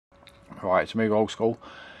right, to move old school.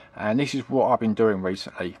 And this is what I've been doing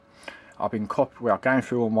recently. I've been going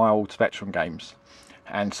through all my old Spectrum games,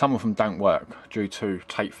 and some of them don't work due to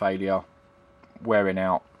tape failure, wearing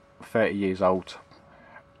out, 30 years old,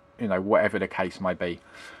 you know, whatever the case may be.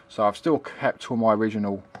 So I've still kept all my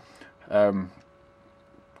original,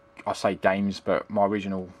 I say games, but my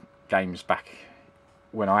original games back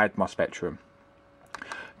when I had my Spectrum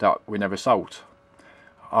that we never sold,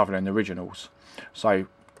 other than the originals. So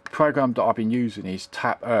the program that I've been using is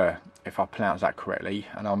Tap, if I pronounce that correctly,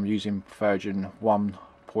 and I'm using version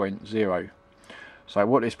 1.0. So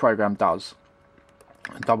what this program does,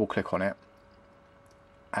 double click on it,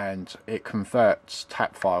 and it converts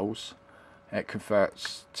tap files. It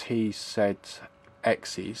converts TZXs,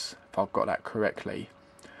 if I've got that correctly,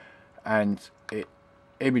 and it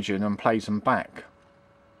images them and plays them back.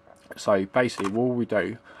 So basically what we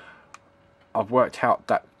do, I've worked out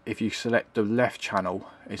that if you select the left channel,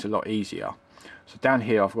 it's a lot easier. So down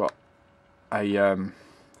here I've got a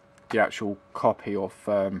the actual copy of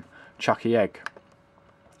Chucky Egg.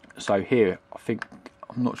 So here, I'm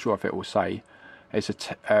not sure if it will say, it's a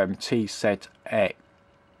TZX.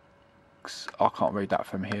 I can't read that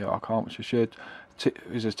from here, I can't, which I should.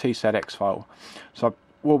 It's a TZX file. So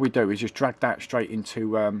what we do is just drag that straight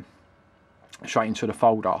into the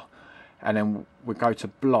folder, and then we go to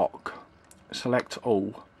block, select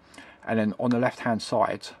all, and then on the left hand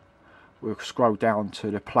side we'll scroll down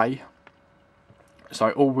to the play.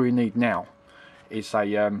 So all we need now is a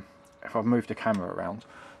if I move the camera around,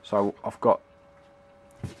 so I've got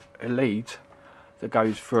a lead that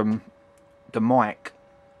goes from the mic,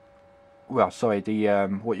 well sorry, the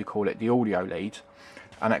what you call it, the audio lead,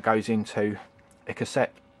 and that goes into a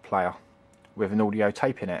cassette player with an audio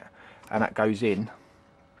tape in it, and that goes in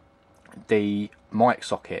the mic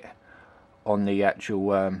socket on the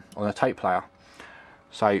actual on the tape player.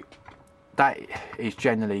 So that is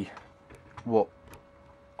generally what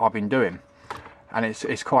I've been doing, and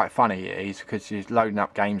it's quite funny, it is, because you're loading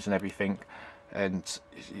up games and everything, and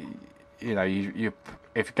you know, you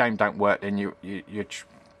if a game don't work, then you're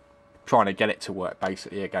trying to get it to work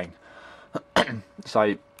basically again.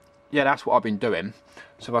 So yeah, that's what I've been doing.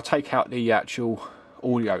 So if I take out the actual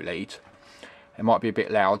audio lead, it might be a bit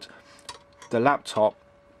loud. The laptop,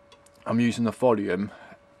 I'm using the volume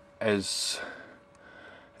as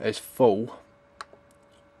full.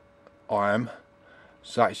 I am.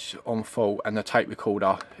 So that's on full, and the tape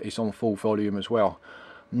recorder is on full volume as well.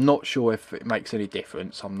 I'm not sure if it makes any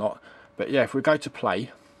difference, I'm not. But yeah, if we go to play,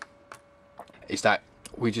 is that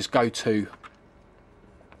we just go to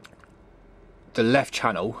the left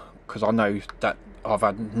channel, because I know that I've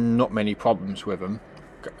had not many problems with them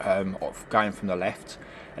of going from the left,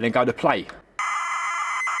 and then go to play.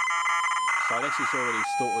 So this is already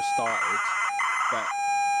sort of started, but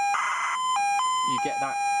you get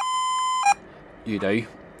that, you do,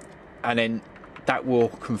 and then that will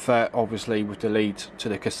convert obviously with the lead to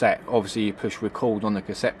the cassette. Obviously you push record on the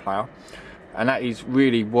cassette player, and that is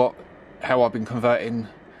really how I've been converting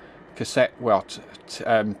cassette, well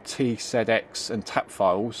TZX and tap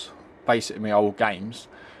files, basically my old games,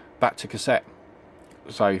 back to cassette.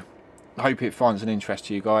 So I hope it finds an interest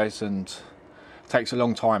to you guys, and it takes a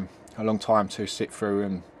long time to sit through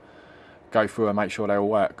and go through and make sure they all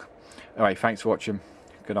work. Anyway, thanks for watching.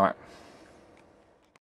 Good night.